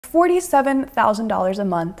$47,000 a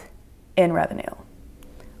month in revenue.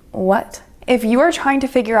 What? If you are trying to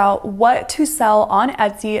figure out what to sell on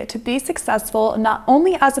Etsy to be successful, not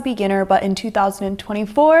only as a beginner, but in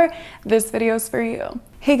 2024, this video is for you.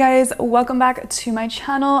 Hey guys, welcome back to my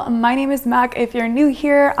channel. My name is Mac. If you're new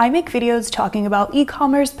here, I make videos talking about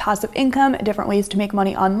e-commerce, passive income, different ways to make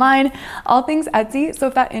money online, all things Etsy. So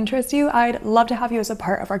if that interests you, I'd love to have you as a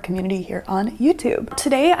part of our community here on YouTube.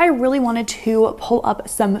 Today, I really wanted to pull up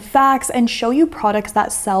some facts and show you products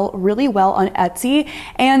that sell really well on Etsy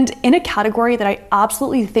and in a category that I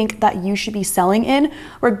absolutely think that you should be selling in,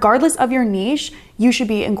 regardless of your niche. You should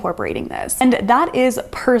be incorporating this. And that is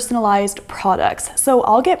personalized products. So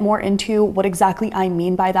I'll get more into what exactly I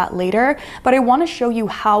mean by that later, but I want to show you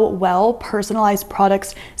how well personalized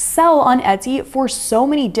products sell on Etsy for so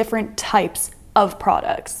many different types of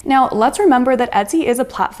products. Now, let's remember that Etsy is a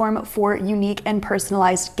platform for unique and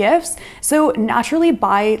personalized gifts. So naturally,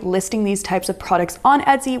 by listing these types of products on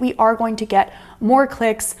Etsy, we are going to get more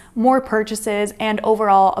clicks, more purchases, and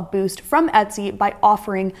overall a boost from Etsy by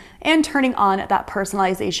offering and turning on that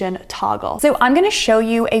personalization toggle. So I'm gonna show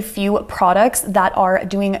you a few products that are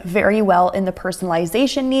doing very well in the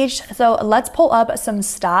personalization niche. So let's pull up some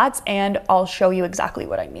stats and I'll show you exactly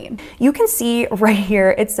what I mean. You can see right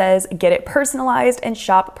here, it says, get it personalized and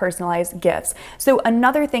shop personalized gifts. So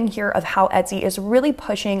another thing here of how Etsy is really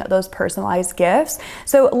pushing those personalized gifts.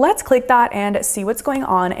 So let's click that and see what's going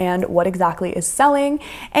on and what exactly is selling.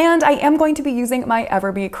 And I am going to be using my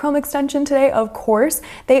Everbee Chrome extension today, of course.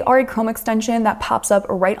 They are a Chrome extension that pops up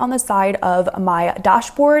right on the side of my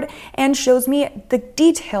dashboard and shows me the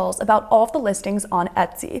details about all of the listings on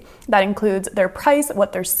Etsy. That includes their price,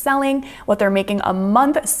 what they're selling, what they're making a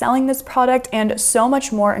month selling this product, and so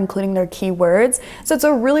much more, including their keywords. So it's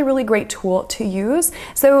a really, really great tool to use.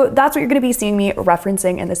 So that's what you're gonna be seeing me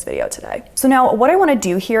referencing in this video today. So now what I wanna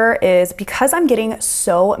do here is, because I'm getting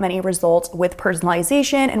so many results with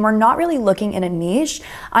personalization and we're not really looking in a niche,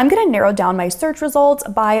 I'm gonna narrow down my search results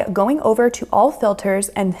by going over to all filters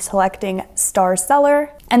and selecting star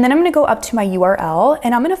seller. And then I'm gonna go up to my URL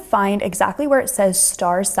and I'm gonna find exactly where it says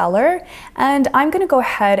star seller. And I'm gonna go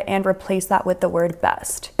ahead and replace that with the word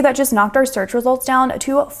best. That just knocked our search results down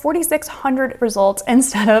to 4,600 results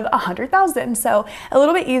instead of 100,000. So a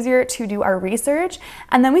little bit easier to do our research.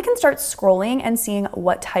 And then we can start scrolling and seeing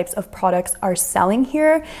what types of products are selling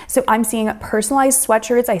here. So I'm seeing personalized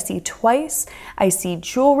sweatshirts, I see twice. I see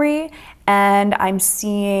jewelry, and I'm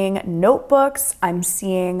seeing notebooks, I'm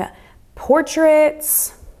seeing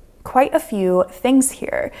portraits, quite a few things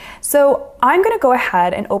here. So I'm gonna go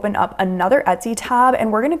ahead and open up another Etsy tab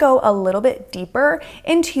and we're gonna go a little bit deeper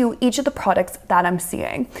into each of the products that I'm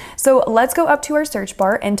seeing. So let's go up to our search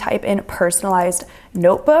bar and type in personalized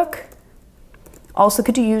notebook. Also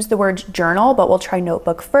could use the word journal, but we'll try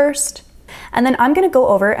notebook first. And then I'm gonna go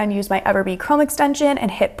over and use my Everbee Chrome extension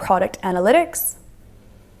and hit product analytics.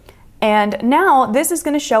 And now this is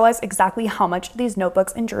gonna show us exactly how much these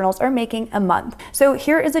notebooks and journals are making a month. So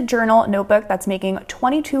here is a journal notebook that's making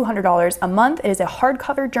 $2,200 a month. It is a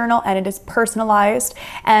hardcover journal and it is personalized.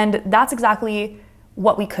 And that's exactly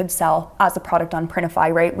what we could sell as a product on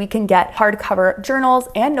Printify, right? We can get hardcover journals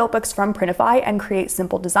and notebooks from Printify and create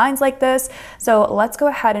simple designs like this. So let's go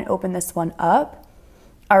ahead and open this one up.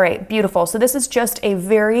 All right, beautiful. So this is just a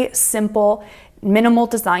very simple minimal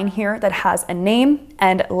design here that has a name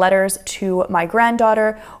and letters to my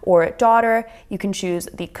granddaughter or daughter. You can choose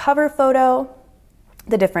the cover photo,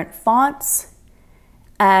 the different fonts,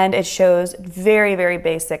 and it shows very, very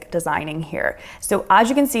basic designing here. So as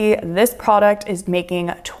you can see, this product is making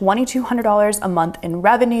 $2,200 a month in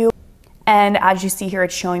revenue. And as you see here,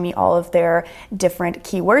 it's showing me all of their different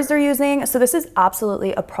keywords they're using. So this is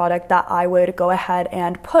absolutely a product that I would go ahead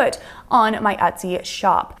and put on my Etsy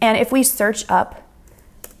shop. And if we search up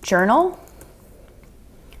journal,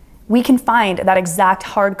 we can find that exact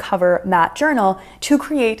hardcover matte journal to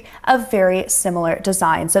create a very similar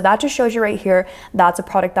design. So that just shows you right here, that's a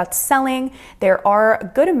product that's selling. There are a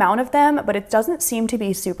good amount of them, but it doesn't seem to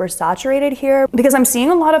be super saturated here because I'm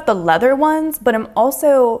seeing a lot of the leather ones, but I'm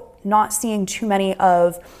also not seeing too many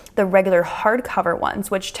of the regular hardcover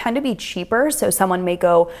ones, which tend to be cheaper. So someone may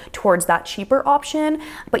go towards that cheaper option,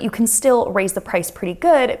 but you can still raise the price pretty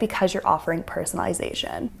good because you're offering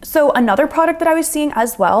personalization. So another product that I was seeing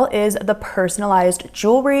as well is the personalized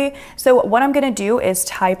jewelry. So what I'm gonna do is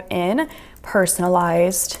type in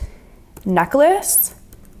personalized necklace.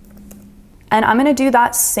 And I'm gonna do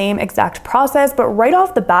that same exact process, but right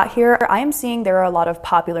off the bat here, I am seeing there are a lot of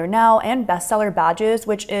popular now and bestseller badges,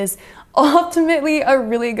 which is ultimately a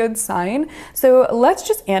really good sign. So let's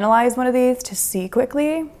just analyze one of these to see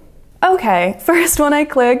quickly. Okay, first one I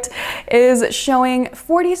clicked is showing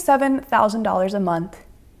 $47,000 a month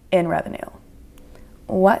in revenue.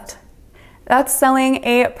 What? That's selling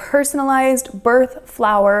a personalized birth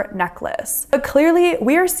flower necklace. But clearly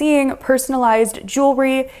we are seeing personalized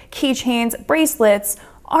jewelry, keychains, bracelets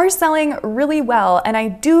are selling really well, and I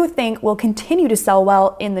do think will continue to sell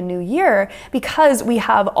well in the new year because we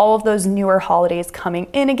have all of those newer holidays coming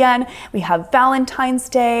in again. We have Valentine's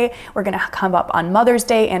Day, we're gonna come up on Mother's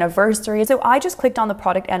Day, anniversary. So I just clicked on the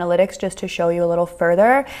product analytics just to show you a little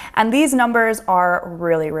further, and these numbers are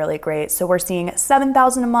really, really great. So we're seeing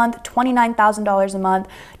 $7,000 a month, $29,000 a month,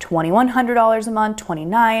 $2,100 a month,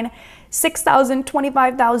 $29,000, $6,000,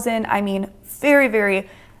 $25,000. I mean,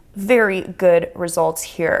 very good results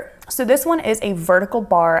here. So this one is a vertical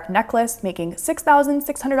bar necklace making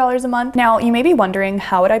 $6,600 a month. Now you may be wondering,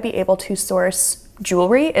 how would I be able to source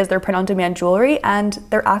jewelry? Is there print-on-demand jewelry? And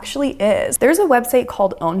there actually is. There's a website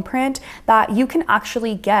called OwnPrint that you can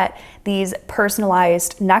actually get these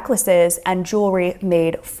personalized necklaces and jewelry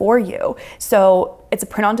made for you. So it's a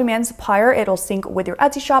print-on-demand supplier. It'll sync with your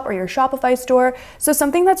Etsy shop or your Shopify store. So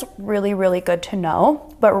something that's really good to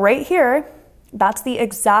know. But right here, that's the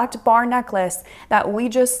exact bar necklace that we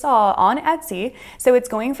just saw on Etsy. So it's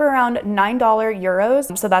going for around $9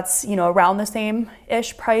 euros. So that's, you know, around the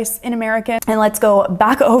same-ish price in American. And let's go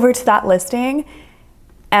back over to that listing.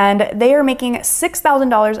 And they are making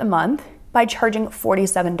 $6,000 a month by charging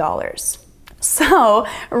 $47. So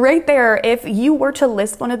right there, if you were to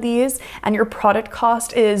list one of these and your product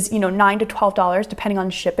cost is, you know, $9 to $12 depending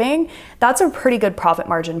on shipping, that's a pretty good profit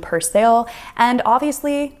margin per sale. And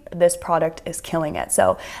obviously this product is killing it.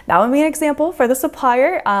 So that would be an example for the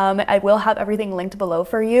supplier. I will have everything linked below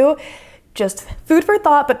for you. Just food for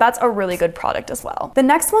thought, but that's a really good product as well. The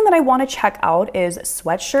next one that I want to check out is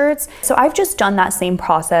sweatshirts. So I've just done that same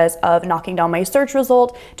process of knocking down my search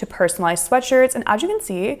result to personalize sweatshirts. And as you can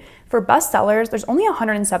see, for best sellers, there's only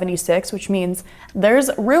 176, which means there's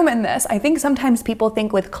room in this. I think sometimes people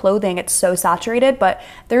think with clothing, it's so saturated, but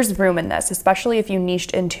there's room in this, especially if you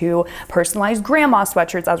niched into personalized grandma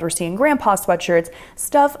sweatshirts, as we're seeing grandpa sweatshirts,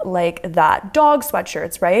 stuff like that, dog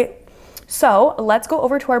sweatshirts, right? So let's go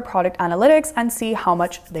over to our product analytics and see how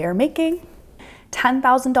much they're making.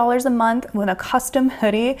 $10,000 a month with a custom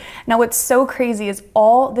hoodie. Now what's so crazy is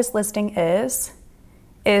all this listing is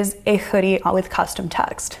a hoodie with custom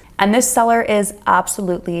text. And this seller is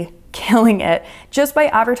absolutely killing it just by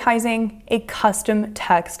advertising a custom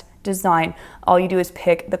text design. All you do is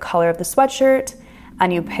pick the color of the sweatshirt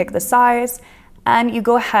and you pick the size and you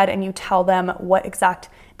go ahead and you tell them what exact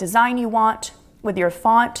design you want with your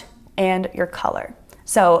font and your color.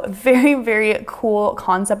 So very cool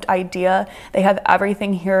concept idea. They have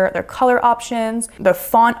everything here, their color options, the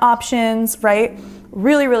font options, right?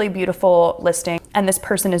 Really beautiful listing. And this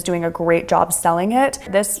person is doing a great job selling it.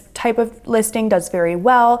 This type of listing does very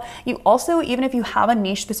well. You also, even if you have a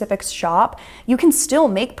niche specific shop, you can still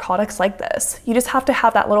make products like this. You just have to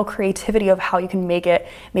have that little creativity of how you can make it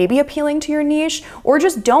maybe appealing to your niche, or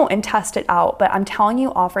just don't and test it out. But I'm telling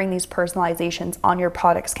you, offering these personalizations on your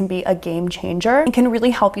products can be a game changer and can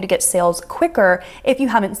really help you to get sales quicker if you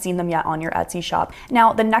haven't seen them yet on your Etsy shop.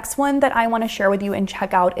 Now, the next one that I want to share with you and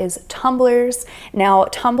check out is tumblers. Now,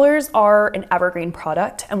 tumblers are an evergreen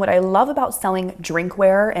product, and what I love about selling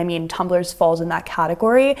drinkware, I mean, tumblers falls in that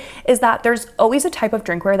category, is that there's always a type of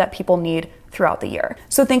drinkware that people need throughout the year.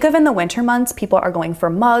 So think of in the winter months, people are going for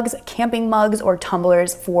mugs, camping mugs, or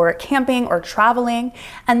tumblers for camping or traveling.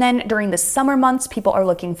 And then during the summer months, people are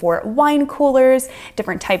looking for wine coolers,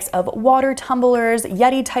 different types of water tumblers,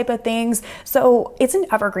 Yeti type of things. So it's an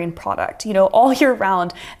evergreen product. You know, all year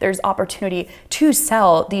round, there's opportunity to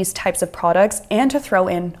sell these types of products and to throw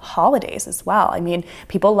in holidays as well. I mean,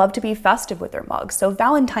 people love to be festive with their mugs. So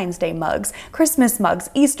Valentine's Day mugs, Christmas mugs,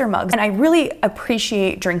 Easter mugs. And I really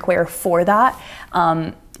appreciate drinkware for that.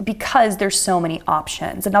 Because there's so many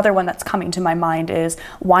options. Another one that's coming to my mind is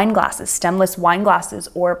wine glasses, stemless wine glasses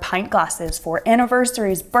or pint glasses for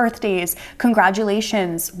anniversaries, birthdays,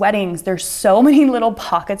 congratulations, weddings. There's so many little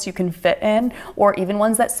pockets you can fit in, or even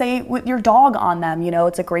ones that say with your dog on them, you know,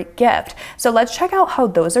 it's a great gift. So let's check out how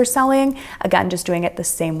those are selling. Again, just doing it the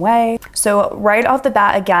same way. So right off the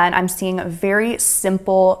bat, again, I'm seeing very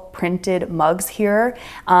simple printed mugs here.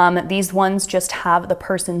 These ones just have the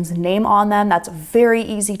person's name on them. That's very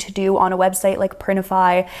easy to do on a website like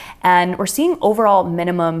Printify, and we're seeing overall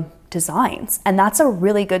minimum designs. And that's a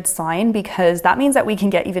really good sign, because that means that we can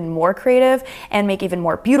get even more creative and make even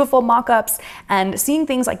more beautiful mock-ups. And seeing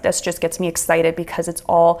things like this just gets me excited, because it's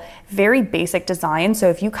all very basic design. So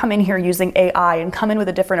if you come in here using AI and come in with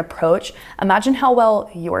a different approach, imagine how well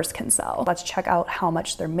yours can sell. Let's check out how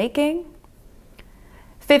much they're making.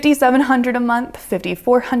 $5,700 a month,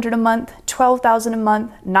 $5,400 a month, $12,000 a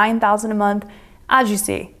month, $9,000 a month. As you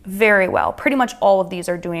see, very well. Pretty much all of these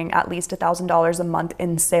are doing at least $1,000 a month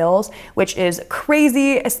in sales, which is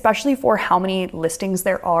crazy, especially for how many listings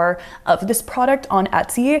there are of this product on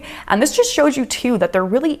Etsy. And this just shows you too that there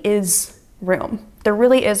really is room. There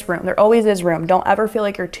really is room. There always is room. Don't ever feel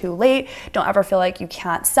like you're too late. Don't ever feel like you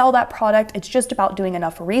can't sell that product. It's just about doing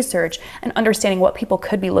enough research and understanding what people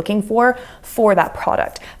could be looking for that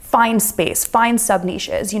product. Find space, find sub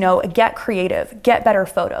niches, you know, get creative, get better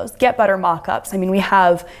photos, get better mock-ups. I mean, we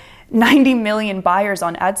have 90 million buyers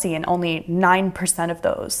on Etsy and only 9% of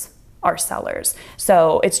those are sellers.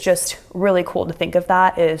 So it's just really cool to think of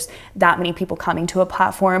that is that many people coming to a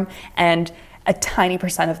platform, and a tiny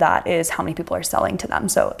percent of that is how many people are selling to them.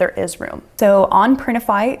 So there is room. So on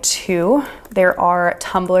Printify too, there are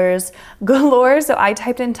tumblers galore. So I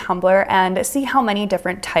typed in Tumblr and see how many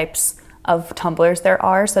different types of tumblers there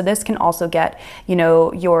are. So this can also get, you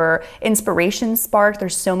know, your inspiration sparked.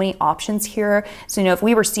 There's so many options here. So, you know, if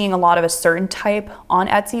we were seeing a lot of a certain type on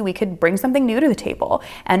Etsy, we could bring something new to the table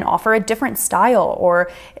and offer a different style,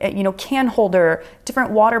 or, you know, can holder,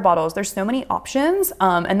 different water bottles. There's so many options.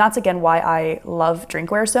 And that's again why I love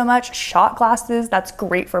drinkware so much. Shot glasses, that's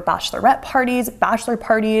great for bachelorette parties, bachelor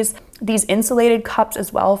parties. These insulated cups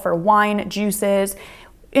as well for wine, juices,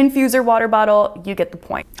 infuser water bottle, you get the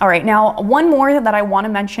point. All right, now one more that I want to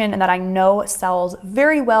mention and that I know sells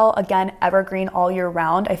very well, again, evergreen all year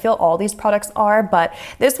round. I feel all these products are, but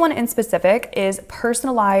this one in specific is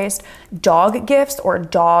personalized dog gifts or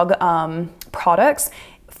dog products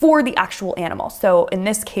for the actual animal. So in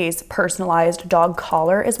this case, personalized dog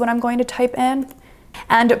collar is what I'm going to type in.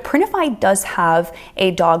 And Printify does have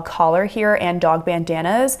a dog collar here and dog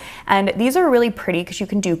bandanas, and these are really pretty because you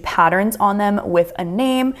can do patterns on them with a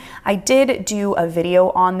name. I did do a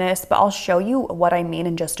video on this, but I'll show you what I mean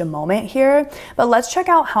in just a moment here. But let's check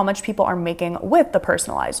out how much people are making with the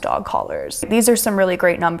personalized dog collars. These are some really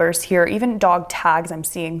great numbers here, even dog tags I'm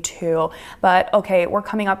seeing too. But okay, we're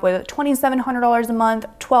coming up with $2,700 a month,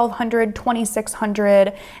 $1,200,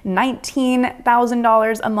 $2,600,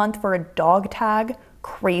 $19,000 a month for a dog tag.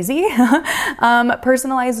 Crazy.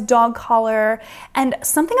 Personalized dog collar. And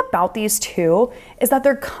something about these two is that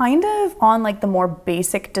they're kind of on like the more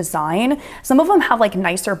basic design. Some of them have like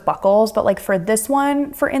nicer buckles, but like for this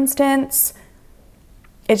one, for instance,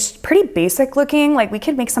 it's pretty basic looking. Like we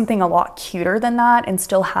could make something a lot cuter than that and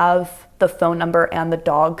still have the phone number and the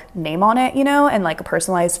dog name on it, you know, and like a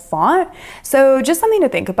personalized font. So just something to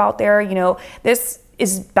think about there. You know, this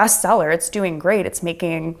is bestseller. It's doing great. It's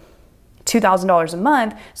making $2,000 a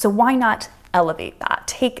month. So why not elevate that?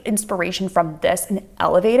 Take inspiration from this and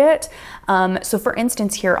elevate it. So for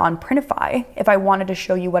instance, here on Printify, if I wanted to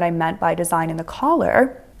show you what I meant by design in the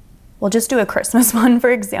collar, we'll just do a Christmas one,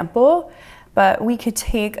 for example. But we could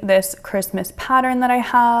take this Christmas pattern that I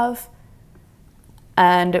have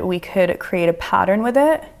and we could create a pattern with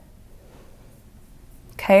it.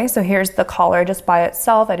 Okay, so here's the collar just by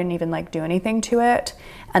itself. I didn't even like do anything to it.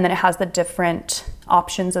 And then it has the different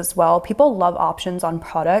options as well. People love options on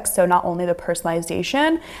products. So not only the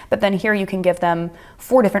personalization, but then here you can give them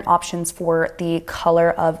 4 different options for the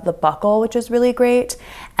color of the buckle, which is really great.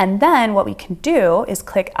 And then what we can do is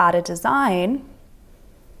click add a design,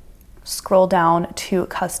 scroll down to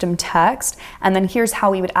custom text, and then here's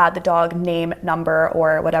how we would add the dog name, number,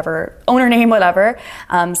 or whatever, owner name, whatever.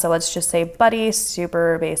 So let's just say Buddy,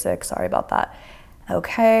 super basic, sorry about that.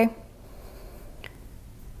 Okay.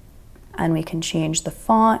 And we can change the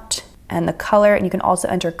font and the color, and you can also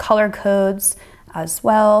enter color codes as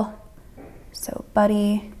well. So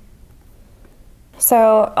Buddy.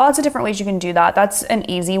 So lots of different ways you can do that. That's an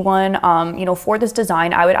easy one. You know, for this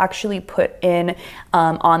design, I would actually put in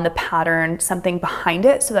on the pattern something behind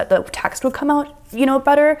it so that the text would come out, you know,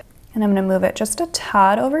 better. And I'm gonna move it just a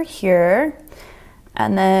tad over here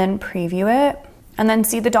and then preview it. And then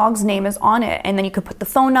see the dog's name is on it. And then you could put the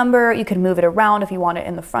phone number, you could move it around if you want it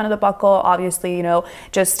in the front of the buckle. Obviously, you know,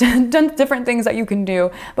 just different things that you can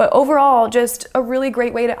do. But overall, just a really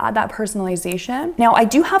great way to add that personalization. Now, I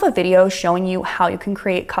do have a video showing you how you can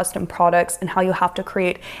create custom products and how you have to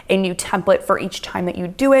create a new template for each time that you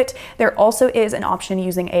do it. There also is an option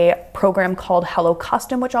using a program called Hello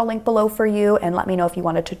Custom, which I'll link below for you, and let me know if you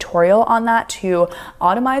want a tutorial on that to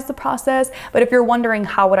automate the process. But if you're wondering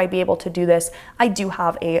how would I be able to do this, I do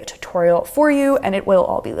have a tutorial for you, and it will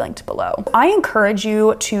all be linked below. I encourage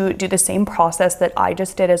you to do the same process that I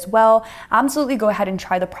just did as well. Absolutely go ahead and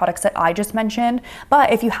try the products that I just mentioned,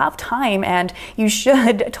 but if you have time, and you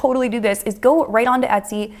should totally do this, is go right onto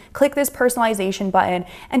Etsy, click this personalization button,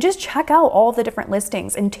 and just check out all of the different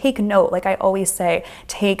listings and take note. Like I always say,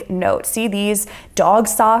 take note. See these dog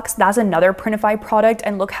socks? That's another Printify product,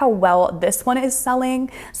 and look how well this one is selling.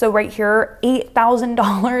 So right here,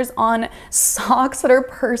 $8,000 on socks that are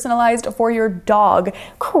personalized for your dog.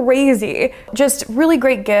 Crazy. Just really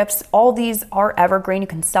great gifts. All these are evergreen. You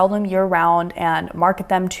can sell them year round and market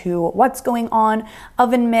them to what's going on.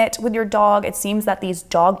 Oven mitt with your dog. It seems that these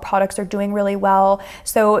dog products are doing really well.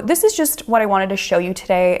 So this is just what I wanted to show you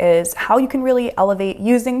today, is how you can really elevate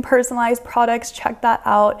using personalized products. Check that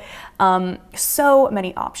out. So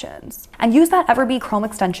many options. And use that Everbee Chrome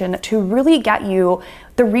extension to really get you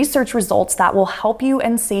the research results that will help you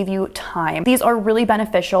and save you time. These are really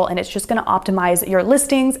beneficial, and it's just going to optimize your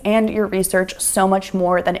listings and your research so much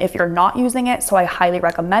more than if you're not using it. So I highly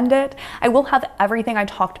recommend it. I will have everything I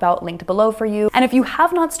talked about linked below for you. And if you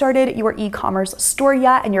have not started your e-commerce store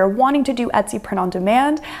yet and you're wanting to do Etsy print on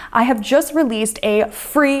demand, I have just released a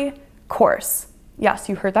free course. Yes,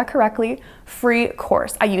 you heard that correctly. Free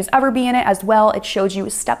course. I use Everbee in it as well. It shows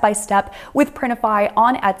you step by step with Printify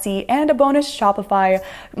on Etsy, and a bonus Shopify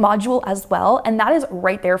module as well. And that is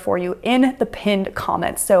right there for you in the pinned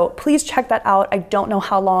comments. So please check that out. I don't know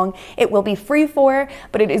how long it will be free for,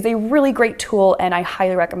 but it is a really great tool, and I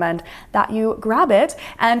highly recommend that you grab it,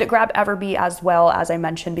 and grab Everbee as well, as I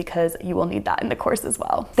mentioned, because you will need that in the course as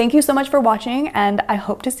well. Thank you so much for watching, and I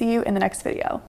hope to see you in the next video.